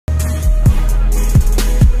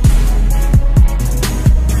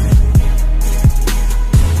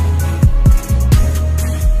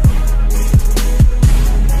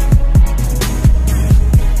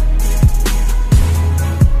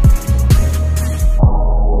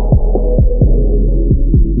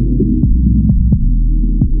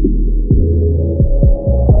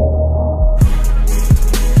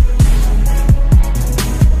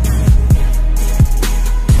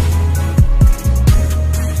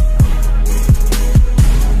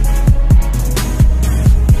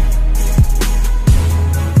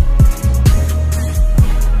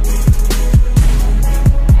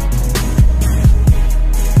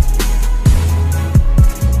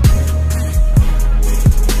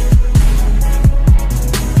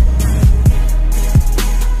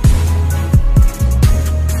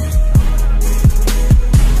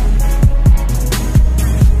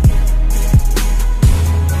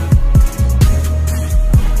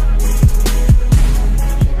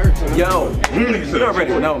Yo, you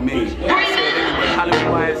already know me.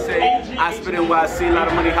 Hollywood YSA, iSpitNYC, a lot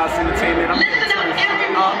of money, house entertainment. I'm here to turn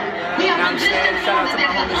shit up. You know what I'm saying? Shout out to my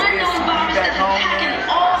homies Citi back home, man.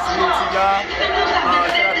 Salute to y'all.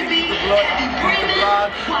 Shout out to D2LAL,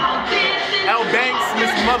 L Banks,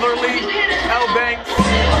 Miss Motherly, L Banks.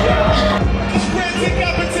 Frantic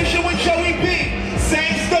competition with Joey B.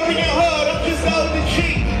 Same story in hood, I'm just old and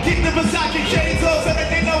G. Keep the Versace shades on so that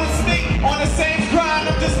they know it's me. On the same grind,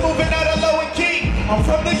 I'm just moving out of low and key. I'm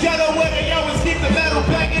from the ghetto where they always keep the metal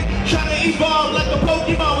banging. Trying to evolve like a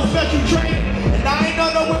Pokemon with special training. And I ain't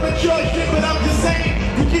on no immature shit, but I'm just saying.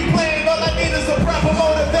 You keep playing, all I need is a proper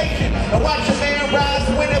motivation. And watch a man rise,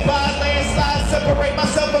 win it by landslide. Separate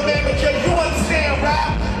myself from amateurs, you understand,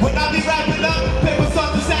 right? When I be rapping up, papers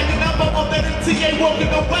start to stacking up. I'm on that MTA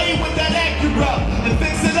walking away with that Acura. And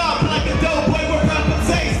fix it up like a dope boy with proper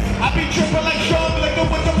taste. I be tripping like Sean Blicker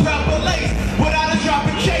with the proper lace. Without a drop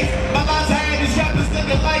and chase, my lines hand is rappers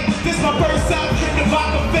looking like this my first time drinking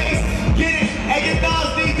vodka face. Get it? And your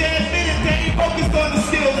dogs need to admit it. They ain't focused on the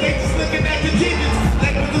skills, they just looking at the digits.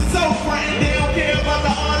 Like with the soul friend, they don't care about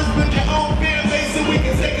the honors, but your own fan base so we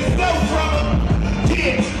can take a slow from them.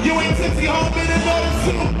 Yeah, you ain't tipsy home in another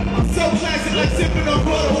suit. I'm so classic like sipping on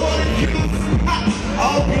water juice. I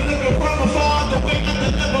hope you're looking from afar, the way I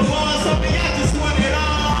deliver bars. Something I just want it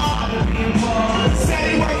all.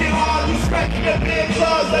 Steady working hard, you scratching the big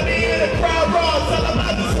claws. Let me hear the crowd roar. Tell them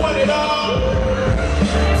I just want it all.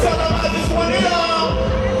 Tell them I just want it all.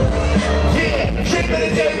 Yeah, trick of the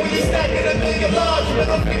day when you're stacking $1 million large.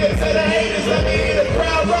 Middle finger to the haters. Let me hear the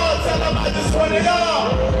crowd roar. Tell them I just want it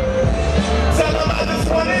all. Tell them I just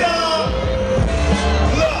want it all.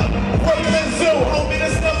 Look, working in zoo, homie,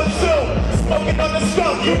 that's number 2. Smoking on the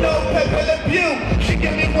skunk, you know, Pepe Le Pew. She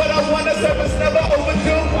give me what I want, the service never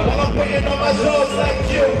overdue. While I'm putting on my doors like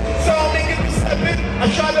you. So I'm niggas be stepping.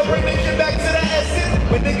 I try to bring the shit back to the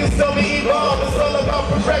essence. When niggas tell me evolve, it's all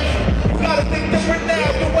about progression. You gotta think different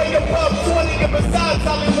now, the way you're above 20 and besides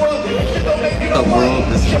Hollywood. Shit don't make you no money.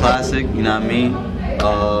 This is Klassic, you know what I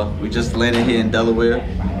mean? We just landed here in Delaware.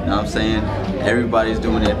 You know what I'm saying? Everybody's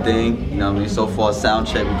doing their thing, you know what I mean? So far, sound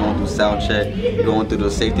check, we're going through sound check, we're going through the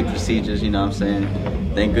safety procedures, you know what I'm saying?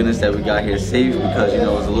 Thank goodness that we got here safe because, you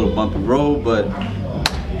know, it was a little bumpy road, but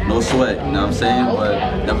no sweat, you know what I'm saying?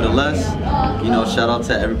 But nevertheless, you know, shout out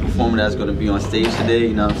to every performer that's going to be on stage today,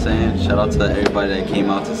 you know what I'm saying? Shout out to everybody that came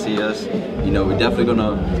out to see us. You know, we're definitely going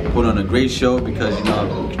to put on a great show because, you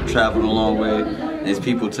know, we traveled a long way. And these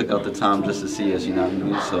people took out the time just to see us, you know what I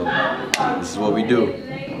mean? So, this is what we do.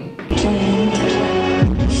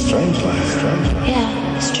 Strange life.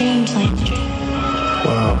 Yeah, strange life.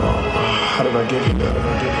 Wow. How did I get here?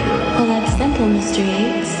 Well, that's simple, Mr.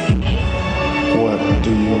 Yates. What do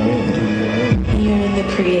you mean? You're the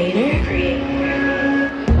creator.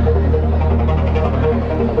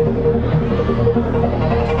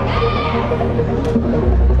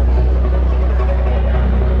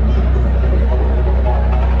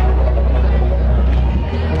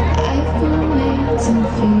 I've been waiting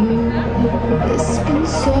for you. It's been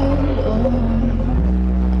so long.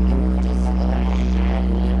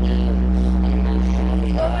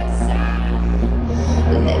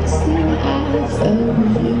 Next thing I felt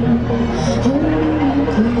you holding me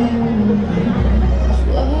close.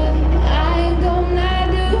 What I gonna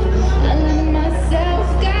do? I let myself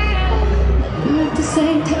go. You have to say,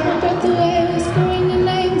 take my breath away, whispering your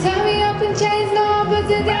name. Tie me up in chains, no one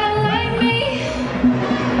puts it down like me.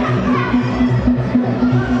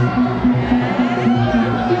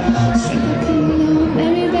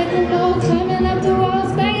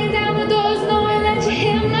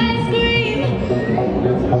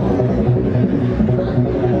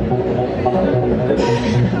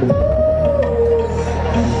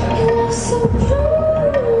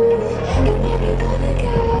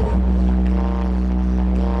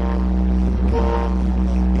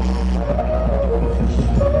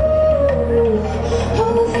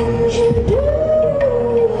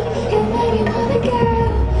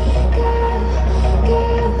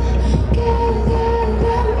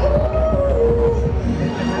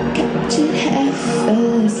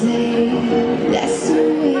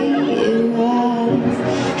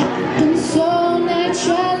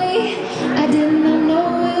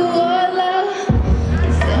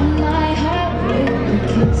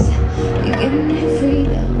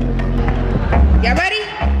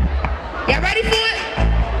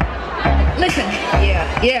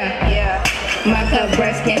 Yeah. My cup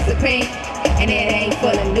breast cancer pink, and it ain't full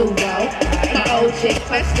of new dough. My old chick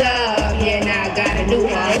messed up, yeah, now I got a new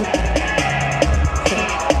hoe.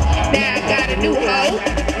 Now I got a new hoe.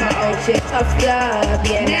 My old chick puffed up,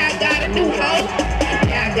 yeah, now I got a new hoe.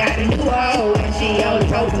 Now I got a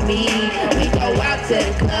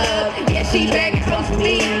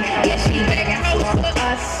Yeah, she begging for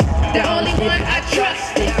us. The only one I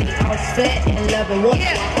trust is the outfit and loving one.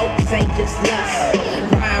 I hope this ain't just lust.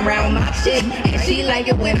 Riding around my shit, and she like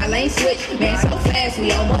it when I lane switch. Man, so fast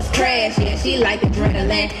we almost crash. Yeah, she like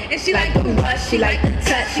adrenaline, and she like the rush. She like the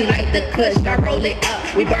touch, she like the push. I roll it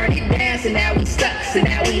up, we burn it down, so now we stuck, so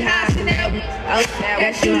now we high, so now we up.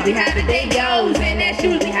 That's usually how the day goes, and that's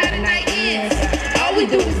usually how the night ends. All we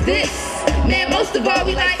do is this. Man, most of all,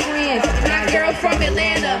 we like friends. My girl from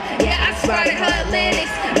Atlanta, yeah, I spotted her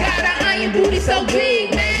Atlantics. Got her iron booty so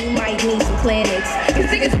big, man, you might need some planets. Cause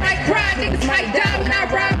niggas might cry, niggas might die when I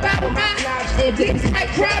ride by with my knowledge. Niggas might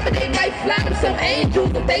cry, but they might fly with some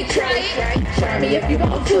angels if they try it. Try me if you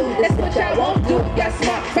want to, that's what y'all won't do. Y'all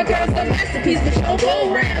smart, my girl's a masterpiece, but she don't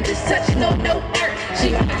go around just touching no art.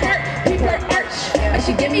 She my heart, keep her arch. And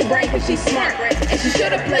she give me brain cause she's smart, and she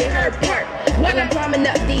should've played her part. While I'm climbing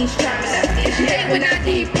up these charts, and she hate when I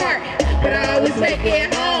depart, but I always make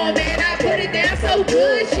it home, and I put it down so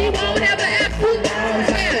good, she won't ever ask for more.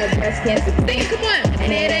 Breast cancer thing, come on,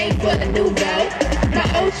 and it ain't for the new girl. My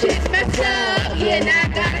old shit's messed up, yeah, now I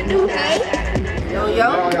got a new hoe.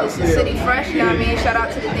 Yo, this is Citi Frresh, you know what I mean? Shout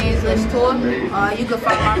out to the Dean's List Tour. You can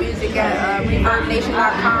find my music at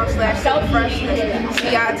ReverbNation.com/CitiFresh. That's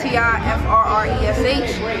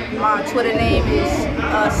CITIFRRESH. My Twitter name is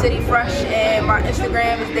Citi Frresh, and my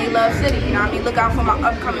Instagram is They Love City. You know what I mean? Look out for my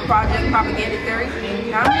upcoming project, Propaganda Theory.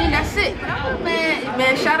 You know what I mean? That's it.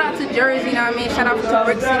 Man, shout out to Jersey, you know what I mean? Shout out to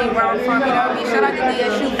Brick City where I'm from, you know what I mean? Shout out to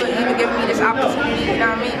DSU for even giving me this opportunity, you know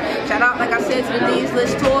what I mean? Shout out, like I said, to the Dean's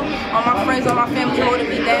List Tour. All my friends, all my family holding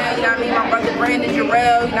me down, you know what I mean? My brother Brandon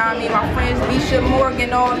Jarrell, you know what I mean? My friends Misha,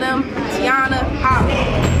 Morgan, all them, Tiana,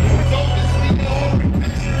 Holla.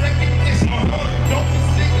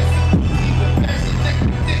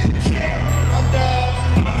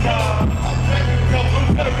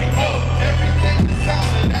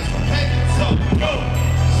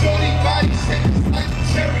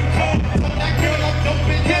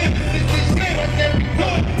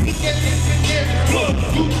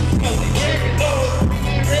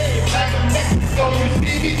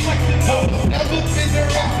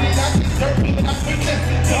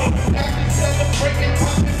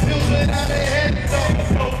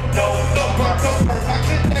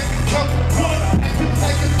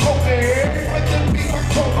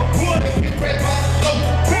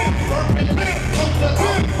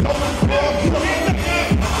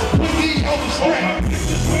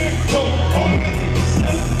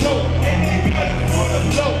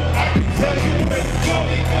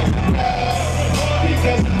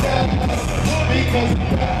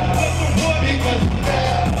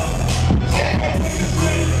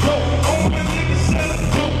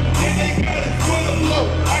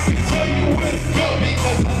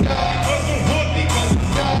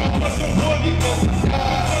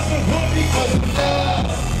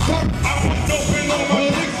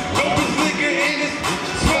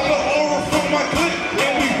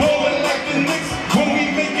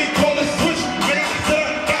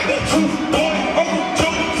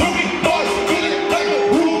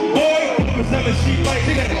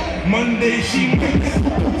 Monday she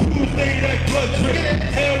Tuesday that blood drip.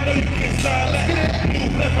 Hell no, you can style that.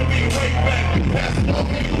 Move left and be right back. Pass it off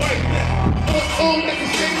and you like that.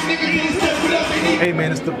 Hey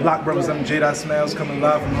man, it's the Block Brothers. I'm D2LAL coming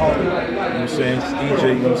live from home. You know what I'm saying? It's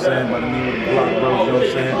DJ, you know what I'm saying? By the name of the Block Brothers, you know what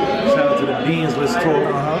I'm saying? Shout out to the Dean's List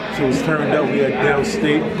Tour. So it's turned up. We had Dell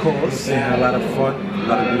State, of course. Had a lot of fun, a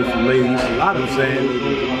lot of beautiful ladies. A lot of them saying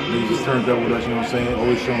they just turned up with us, you know what I'm saying?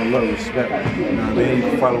 Always showing love and respect. You know what I mean? You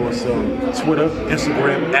can follow us on Twitter,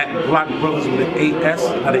 Instagram at Block Brothers with an AS,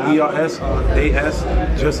 not an ERS, AS,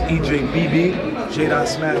 just EJBB. D2LAL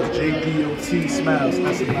Smiles, JDOT Smiles.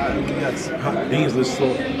 That's a lot of yes. Dean's List Tour.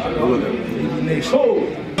 Look at it.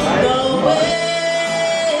 Nation.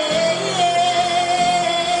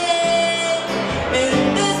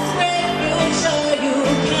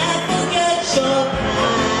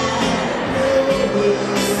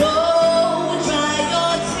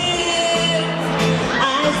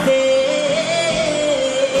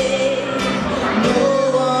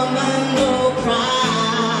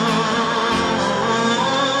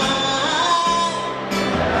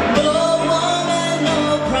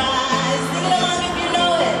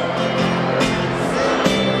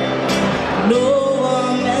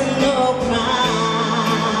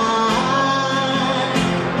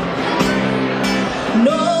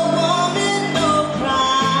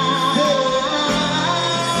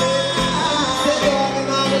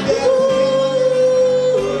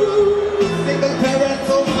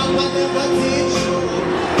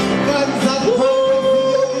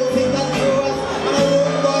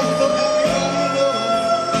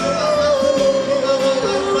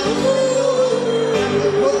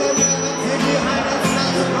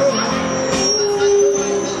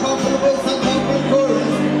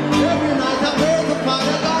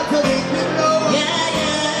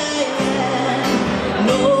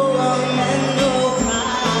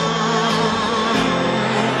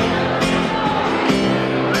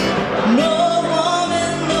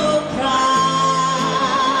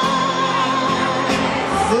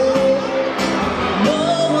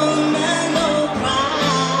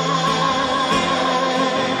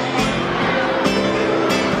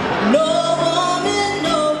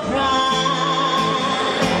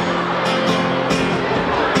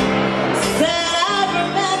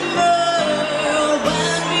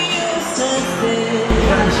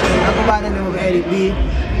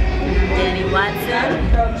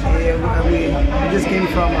 just came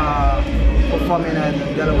from performing at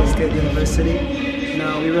Delaware State University. You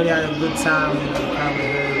know, we really had a good time. You know, the crowd was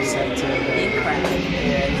very receptive.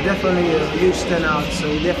 Yeah, it's definitely a huge turnout, so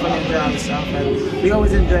we definitely enjoy ourselves. And we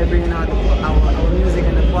always enjoy bringing out our music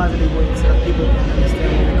in a positive way so that people can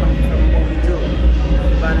understand where we're coming from and what we do. You know,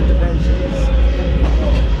 Divine Interventions.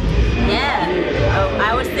 Yeah,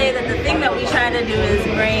 I would say that the thing that we try to do is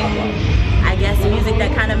bring, I guess, music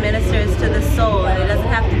that kind of ministers to the soul, and it doesn't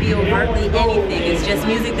have to be overtly anything. It's just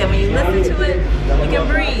music that when you listen to it, you can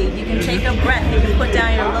breathe, you can take a breath, you can put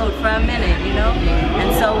down your load for a minute, you know?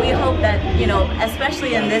 And so we hope that, you know,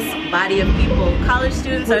 especially in this body of people, college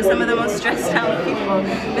students are some of the most stressed out people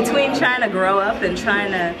between trying to grow up and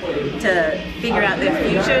trying to figure out their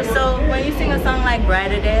future. So when you sing a song like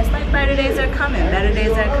Brighter Days, it's like brighter days are coming. Better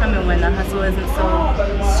days are coming when the hustle isn't so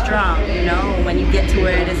strong, you know? When you get to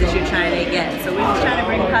where it is that you're trying to get. So we're just trying to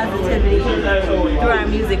bring positivity through our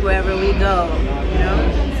music wherever we go, you know?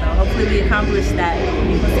 So hopefully we accomplish that.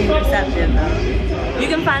 People seem receptive. You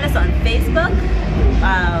can find us on Facebook.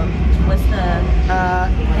 What's the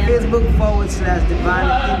Facebook /Divine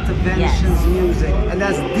Interventions Music, and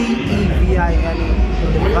that's DEVINE,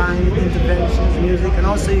 Divine Interventions Music. And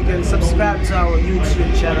also you can subscribe to our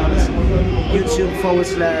YouTube channel, YouTube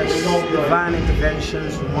 /Divine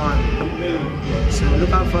Interventions 1. So look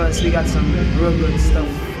out for us. We got some real good stuff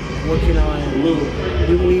working on, and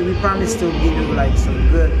we promise to give you like some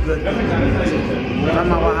good music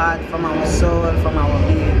from our heart, from our soul, from our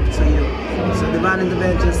being to you. So Divine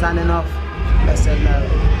Intervention signing off. Blessed love.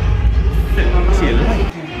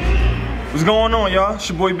 What's going on, y'all? It's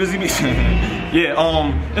your boy Bizzy. Yeah,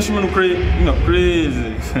 instrumental crazy, you know,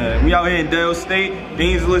 crazy. We out here in Del State,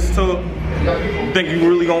 Dean's List Tour. Think you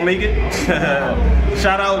really gonna make it?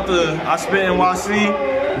 Shout out to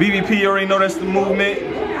iSpitNYC, BBP, you already know that's the movement.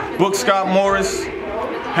 Book Scott Morris,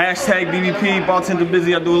 #BBP, bartender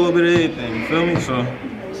Bizzy. I do a little bit of everything, you feel me? So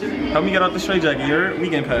help me get out the straight jacket, you heard?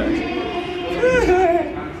 Weekend pass.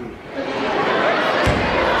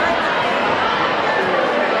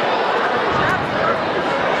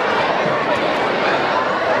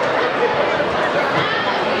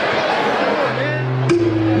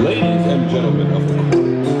 Ladies and gentlemen of the court,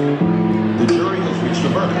 the jury has reached a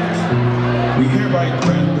verdict. We hereby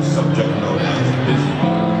grant the subject known as Bizzy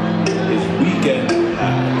his weekend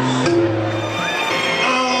pass.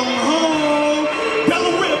 I'm home.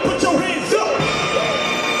 Delaware, put your hands up.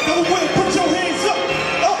 Delaware, put your hands up.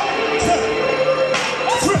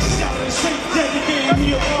 Frresh out and straight jacket gave me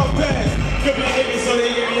a ball pass. Give me a nigga so they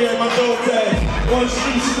give me my dog tag. One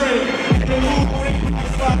street straight. The move ring.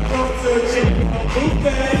 I go to a chick. Move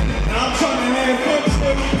bag. I'm trying to have fun,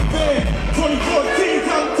 stay with the band. 2014,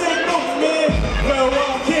 time to take over, man. Well,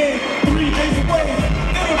 I can, 3 days away.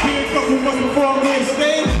 Never be a couple months before I'm on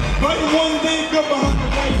stage. But one day, go behind the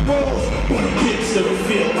white walls. But a bitch never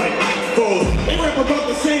feel like nightfalls. They rap about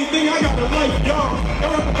the same thing, I got a life, y'all. They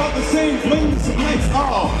rap about the same fling, some nights.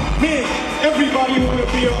 Oh, man, everybody wanna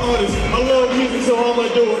be an artist. I love music, so I'ma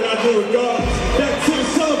do it, I do it, God. Back to the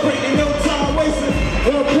celebrating, no time wasting.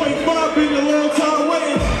 1.5 been a long time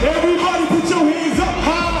waiting. Everybody put your hands up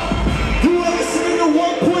high. You are listening to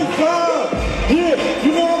 1.5. Yeah,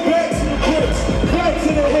 you know I'm back to the clips, back to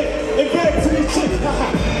the hit, and back to the chicks.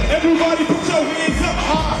 Everybody put your hands up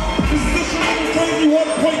high. This is the shit crazy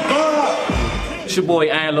 1.5. It's your boy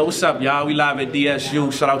Anlo. What's up, y'all? We live at DSU.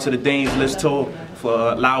 Shout out to the Dean's List Tour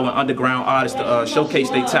for allowing underground artists to showcase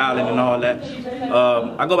their talent and all that.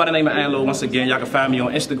 I go by the name of Anlo once again. Y'all can find me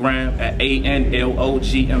on Instagram at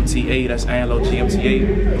ANLOGMTA. That's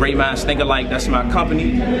ANLOGMTA. Great Minds Think Alike. That's my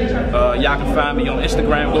company. Y'all can find me on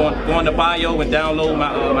Instagram. Go in the bio and download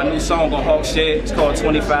my new song on Hawk Shed. It's called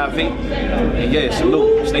 25V. And yeah,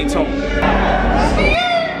 salute. Stay tuned.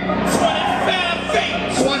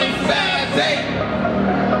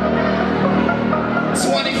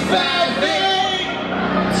 25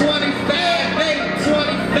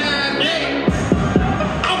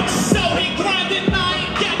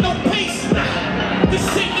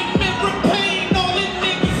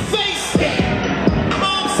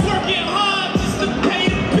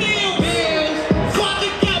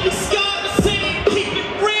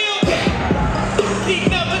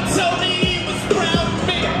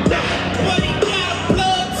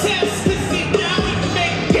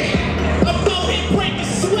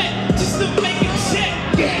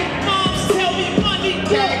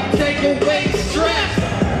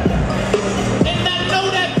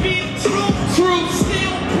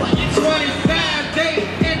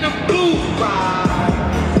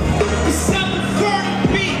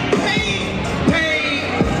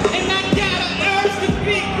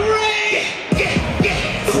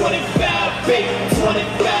 fake,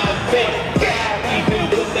 25 fake. Even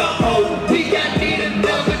with the whole week, I need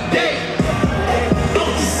another day.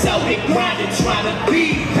 I'm just out here grinding, trying to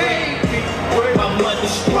be paid. My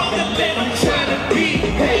money's struggling, I'm trying to be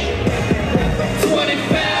paid.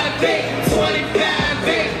 25 fake, 25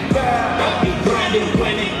 fake. I'll be grinding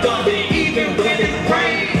when it thunder, even when it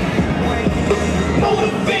rains.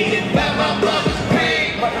 Motivated by my mother's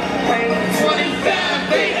pain. 25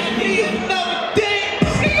 fake, I need another day.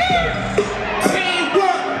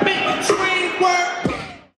 Teamwork, make the dream work.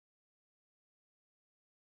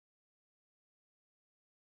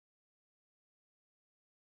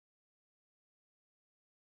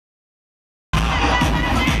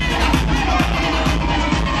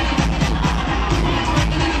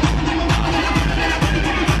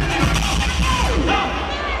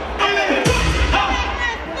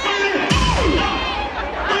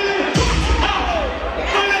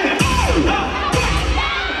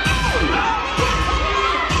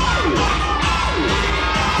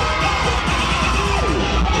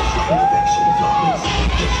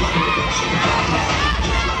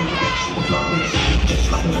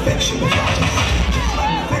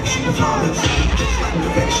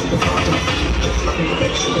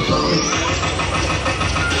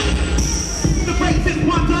 The race is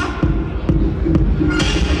wonder.